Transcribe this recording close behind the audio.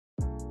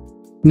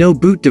No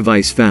boot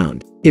device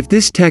found. If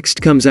this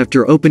text comes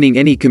after opening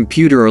any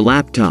computer or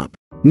laptop,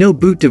 no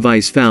boot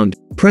device found,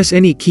 press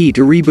any key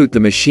to reboot the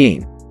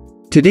machine.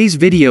 Today's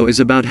video is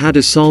about how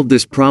to solve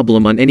this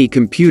problem on any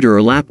computer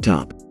or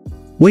laptop.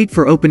 Wait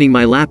for opening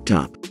my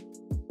laptop.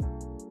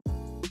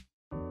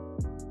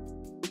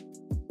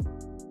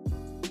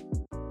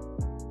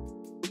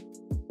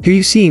 Here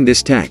you seeing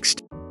this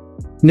text.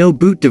 No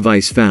boot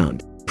device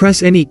found.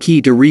 Press any key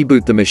to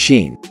reboot the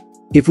machine.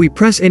 If we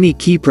press any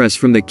key press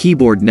from the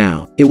keyboard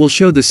now, it will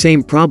show the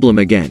same problem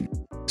again.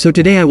 So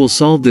today I will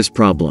solve this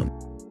problem.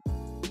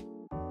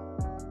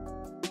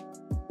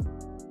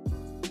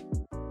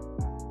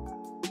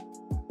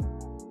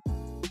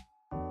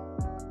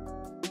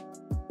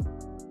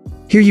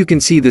 Here you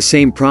can see the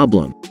same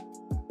problem.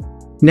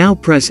 Now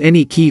press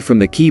any key from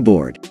the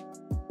keyboard.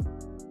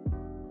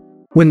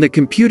 When the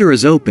computer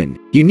is open,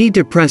 you need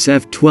to press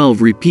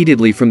F12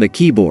 repeatedly from the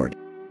keyboard.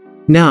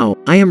 Now,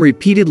 I am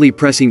repeatedly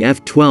pressing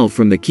F12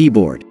 from the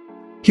keyboard.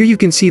 Here you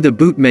can see the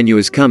boot menu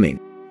is coming.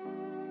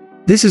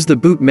 This is the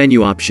boot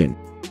menu option.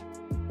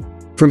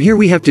 From here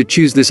we have to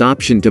choose this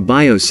option to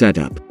BIOS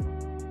setup.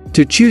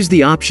 To choose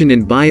the option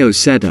in BIOS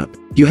setup,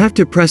 you have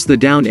to press the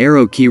down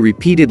arrow key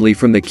repeatedly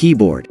from the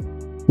keyboard.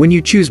 When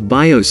you choose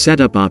BIOS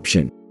setup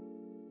option,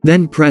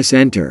 then press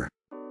enter.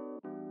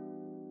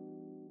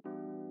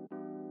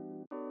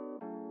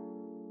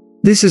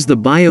 This is the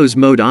BIOS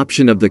mode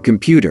option of the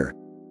computer.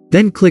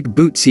 Then click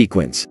boot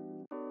sequence.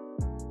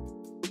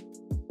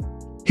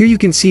 Here you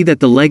can see that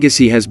the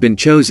legacy has been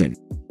chosen.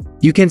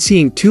 You can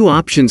seeing two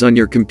options on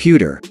your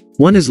computer.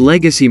 One is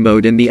legacy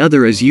mode and the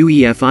other is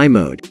UEFI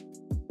mode.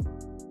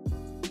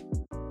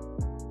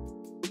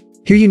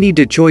 Here you need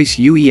to choose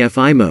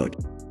UEFI mode.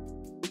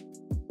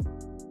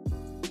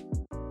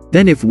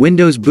 Then if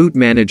Windows Boot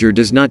Manager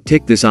does not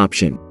tick this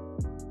option,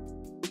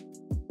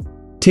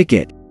 tick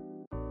it.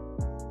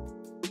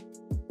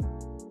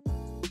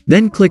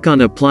 Then click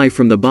on Apply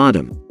from the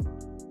bottom.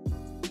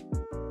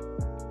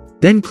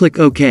 Then click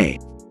OK.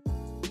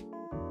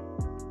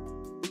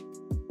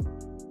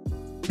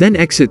 Then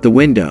exit the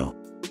window.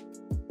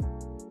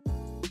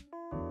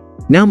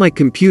 Now my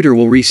computer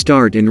will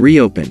restart and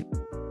reopen.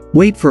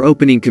 Wait for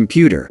opening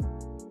computer.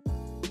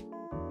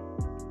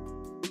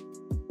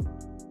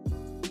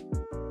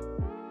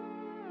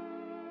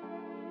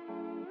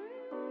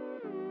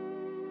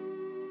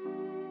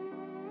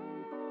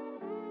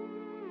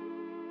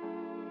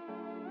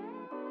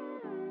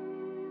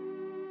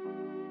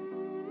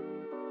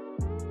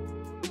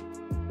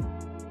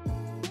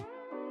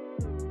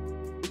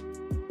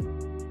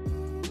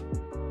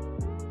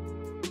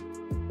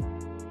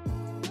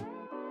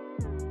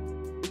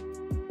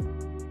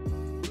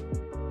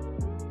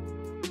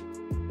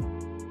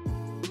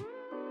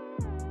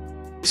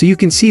 So you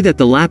can see that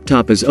the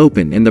laptop is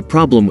open and the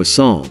problem was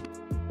solved.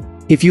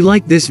 If you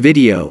like this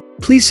video,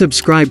 please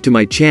subscribe to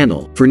my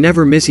channel for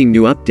never missing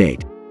new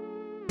update.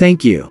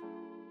 Thank you.